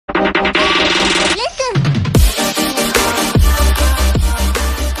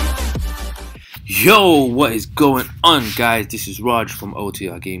Yo, what is going on, guys? This is Raj from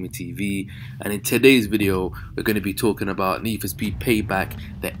OTRgamerTV, and in today's video we're going to be talking about Need for Speed Payback,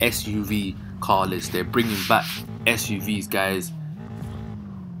 the SUV car list. They're bringing back SUVs, guys.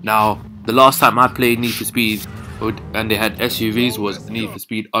 Now, the last time I played Need for Speed and they had SUVs was Need for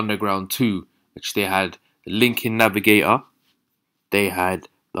Speed Underground 2, which they had the Lincoln Navigator, they had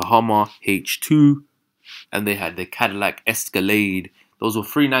the Hummer H2, and they had the Cadillac Escalade. Those were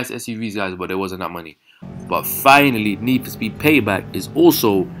three nice SUVs, guys, but there wasn't that money. But finally, Need for Speed Payback is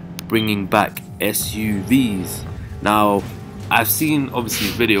also bringing back SUVs. Now, I've seen, obviously,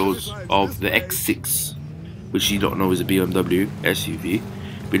 videos of the X6, which you don't know is a BMW SUV.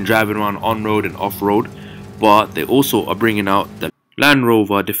 Been driving around on-road and off-road. But they also are bringing out the Land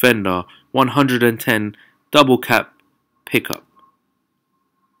Rover Defender 110 double cab pickup.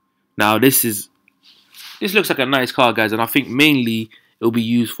 Now, this looks like a nice car, guys, and I think mainly it'll be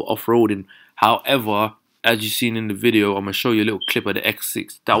used for off-roading. However, as you've seen in the video, I'm going to show you a little clip of the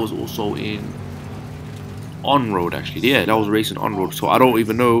X6. That was also in on-road, actually. Yeah, that was racing on-road. So I don't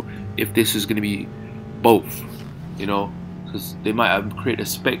even know if this is going to be both, you know, because they might have created a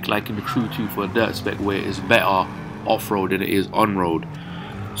spec like in the Crew 2 for a dirt spec where it's better off-road than it is on-road.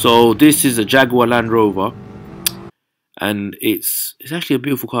 So this is a Jaguar Land Rover, and it's actually a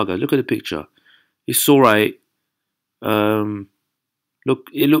beautiful car, guys. Look at the picture. It's alright. Look,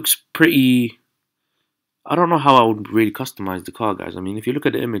 it looks pretty. I don't know how I would really customize the car, guys. I mean, if you look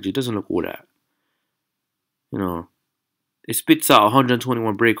at the image, it doesn't look all that. You know, it spits out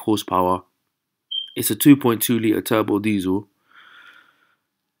 121 brake horsepower. It's a 2.2 litre turbo diesel.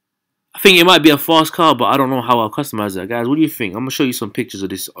 I think it might be a fast car, but I don't know how I'll customize that, guys. What do you think? I'm gonna show you some pictures of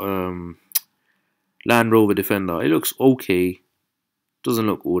this Land Rover Defender. It looks okay. Doesn't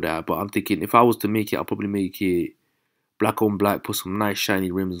look all that, but I'm thinking if I was to make it, I'll probably make it black on black, put some nice shiny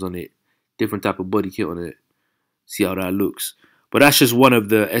rims on it, different type of body kit on it, see how that looks. But that's just one of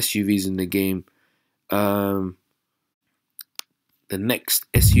the SUVs in the game. The next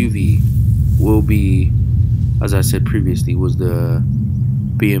SUV will be, as I said previously, was the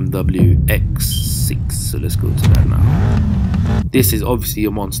BMW X6. So let's go to that now. This is obviously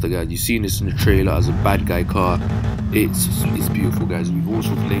a monster, guys. You've seen this in the trailer as a bad guy car. It's beautiful, guys. We've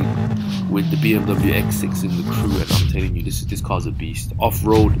also played with the BMW X6 in the Crew, and I'm telling you, this car's a beast.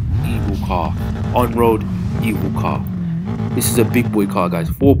 Off-road, evil car. On-road, evil car. This is a big boy car, guys.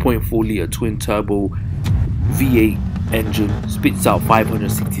 4.4 litre twin turbo V8 engine, spits out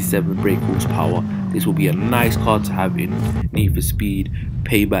 567 brake horsepower. This will be a nice car to have in Need for Speed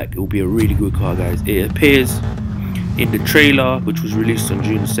Payback. It will be a really good car, guys. It appears in the trailer, which was released on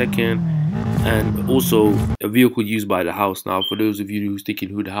June 2nd, and also a vehicle used by the house. Now, for those of you who's thinking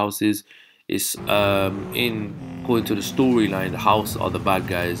who the house is, it's according to the storyline, the house are the bad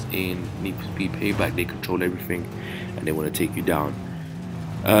guys in Need for Speed Payback. They control everything and they want to take you down.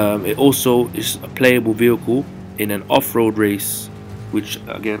 It also is a playable vehicle in an off-road race, which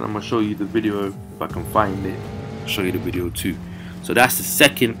again I'm gonna show you the video if I can find it. I'll show you the video too. So that's the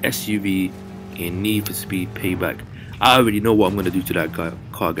second SUV in Need for Speed Payback. I already know what I'm gonna do to that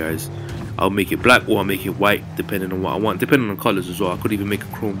car, guys. I'll make it black or I'll make it white, depending on what I want, depending on colors as well. I could even make a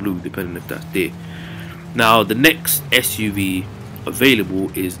chrome blue, depending if that's there. Now, the next SUV available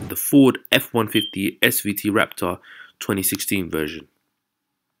is the Ford F150 SVT RAPTOR 2016 version.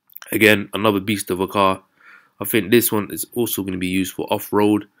 Again, another beast of a car. I think this one is also going to be used for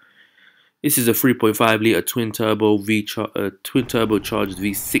off-road. This is a 3.5 litre twin turbo charged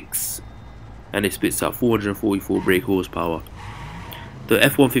V6, and it spits out 444 brake horsepower. The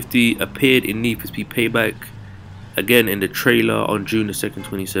F150 appeared in Need for Speed Payback, again in the trailer on June 2nd,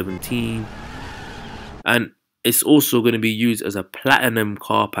 2017, and it's also going to be used as a platinum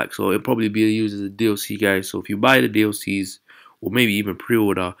car pack, so it'll probably be used as a DLC, guys. So if you buy the DLCs or maybe even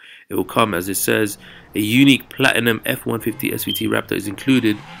pre-order, it will come, as it says, a unique platinum F150 SVT RAPTOR is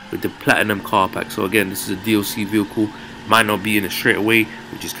included with the platinum car pack. So again, this is a DLC vehicle, might not be in it straight away,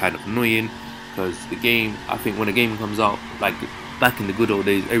 which is kind of annoying, because the game, I think when the game comes out, like back in the good old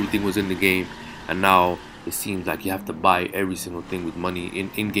days, everything was in the game, and now it seems like you have to buy every single thing with money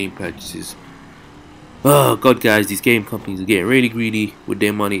in-game purchases. Oh god, guys, these game companies are getting really greedy with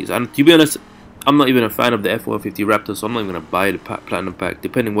their money. And to be honest, I'm not even a fan of the F150 Raptor, so I'm not even going to buy the platinum pack,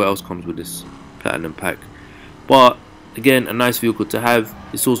 depending what else comes with this platinum pack. But again, a nice vehicle to have.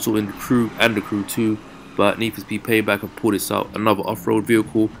 It's also in the Crew and the Crew 2, but Need for Speed Payback have pulled this out, another off-road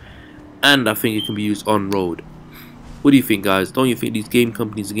vehicle, and I think it can be used on-road. What do you think, guys? Don't you think these game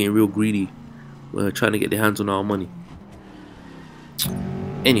companies are getting real greedy, trying to get their hands on our money?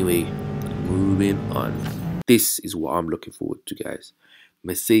 Anyway, moving on. This is what I'm looking forward to, guys.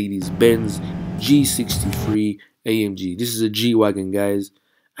 Mercedes-Benz G63 AMG. This is a G-Wagon, guys,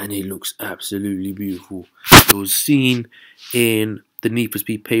 and it looks absolutely beautiful. It was seen in the Need for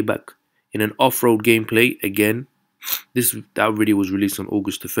Speed Payback in an off-road gameplay again. That video was released on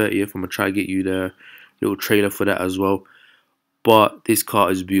August the 30th. I'm gonna try to get you the little trailer for that as well. But this car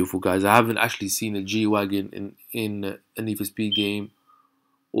is beautiful, guys. I haven't actually seen a G-Wagon in a Need for Speed game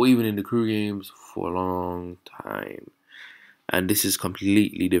or even in the crew games for a long time. And this is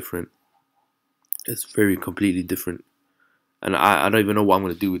completely different. It's very completely different. And I don't even know what I'm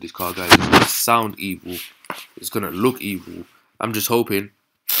going to do with this car, guys. It's going to sound evil. It's going to look evil. I'm just hoping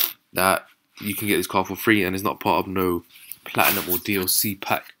that you can get this car for free and it's not part of no platinum or DLC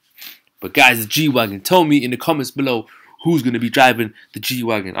pack. But guys, the G-Wagon, tell me in the comments below who's going to be driving the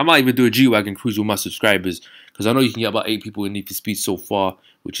G-Wagon. I might even do a G-Wagon cruise with my subscribers, because I know you can get about 8 people in Need for Speed so far,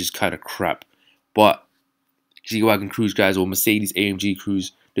 which is kind of crap. But G-Wagon cruise, guys, or Mercedes AMG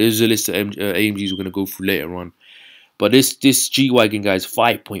cruise, there's a list of AMGs we're going to go through later on. But this G-Wagon, guys,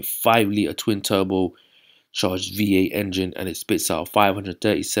 5.5 litre twin turbo charged V8 engine, and it spits out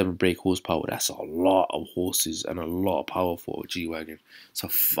 537 brake horsepower. That's a lot of horses and a lot of power for a G-Wagon. It's a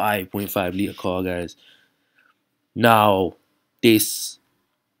 5.5 litre car, guys. Now, this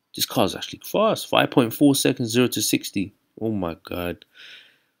car's actually fast. 5.4 seconds, 0 to 60. Oh my god.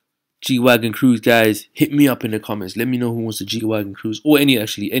 G-Wagon cruise, guys, hit me up in the comments. Let me know who wants a G-Wagon cruise, or any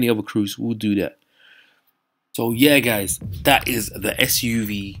other cruise. We'll do that. So yeah, guys, that is the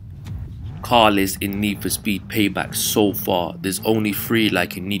SUV car list in Need for Speed Payback so far. There's only 3,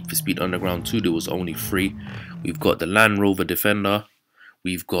 like in Need for Speed Underground 2, there was only 3. We've got the Land Rover Defender,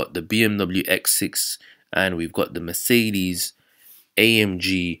 we've got the BMW X6, and we've got the Mercedes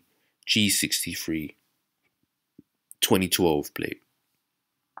AMG G63 2012 plate.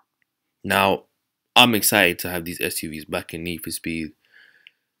 Now, I'm excited to have these SUVs back in Need for Speed,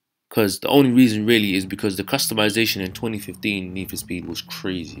 because the only reason really is because the customization in 2015 Need for Speed was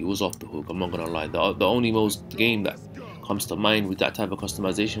crazy. It was off the hook, I'm not gonna lie. The only game that comes to mind with that type of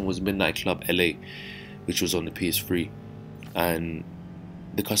customization was Midnight Club LA, which was on the PS3. And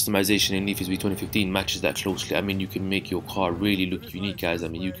the customization in Need for Speed 2015 matches that closely. I mean, you can make your car really look unique, guys. I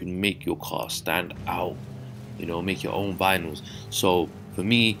mean, you can make your car stand out, you know, make your own vinyls. So for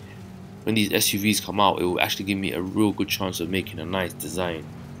me, when these SUVs come out, it will actually give me a real good chance of making a nice design.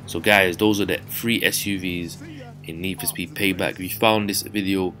 So guys, those are the 3 SUVs in Need for Speed Payback. If you found this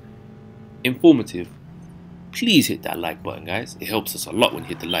video informative, please hit that like button, guys. It helps us a lot when you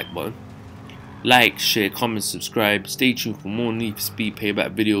hit the like button. Like, share, comment, subscribe. Stay tuned for more Need for Speed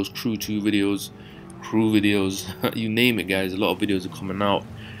Payback videos, Crew 2 videos, crew videos, you name it, guys. A lot of videos are coming out.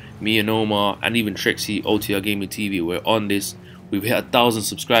 Me and Omar, and even Trixie, OTRgamerTV, we're on this. We've hit 1,000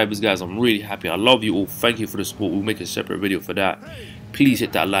 subscribers, guys. I'm really happy. I love you all. Thank you for the support. We'll make a separate video for that. Please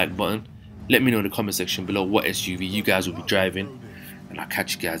hit that like button. Let me know in the comment section below what SUV you guys will be driving, and I'll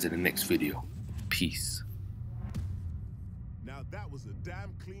catch you guys in the next video. Peace. Now that was a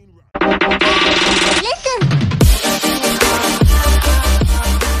damn clean ride.